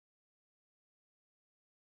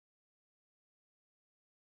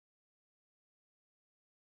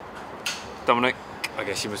Dominic, I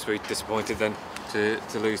guess you must be disappointed then to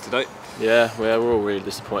lose today. Yeah, we're all really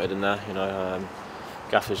disappointed in that.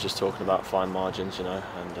 Gaffer's just talking about fine margins, and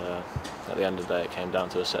at the end of the day it came down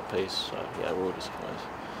to a set piece. So yeah, we're all disappointed.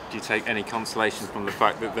 Do you take any consolation from the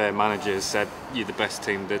fact that their managers said you're the best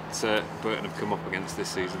team that Burton have come up against this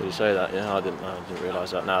season? Did you say that? Yeah, I didn't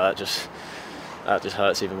realise that. Now that just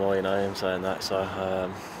hurts even more, him saying that.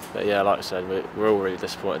 So, but yeah, like I said, we're all really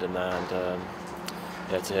disappointed in there, and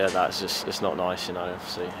yeah, to hear that, it's not nice,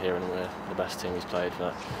 Obviously, hearing we're the best team he's played,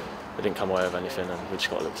 but we didn't come away with anything, and we just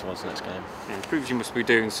got to look towards the next game. Yeah, it proves you must be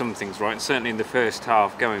doing some things right. And certainly in the first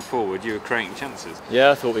half, going forward, you were creating chances.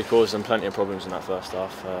 Yeah, I thought we caused them plenty of problems in that first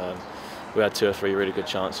half. We had 2 or 3 really good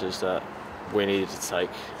chances that we needed to take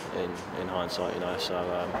in hindsight,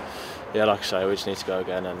 So yeah, like I say, we just need to go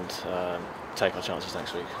again and take our chances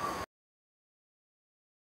next week.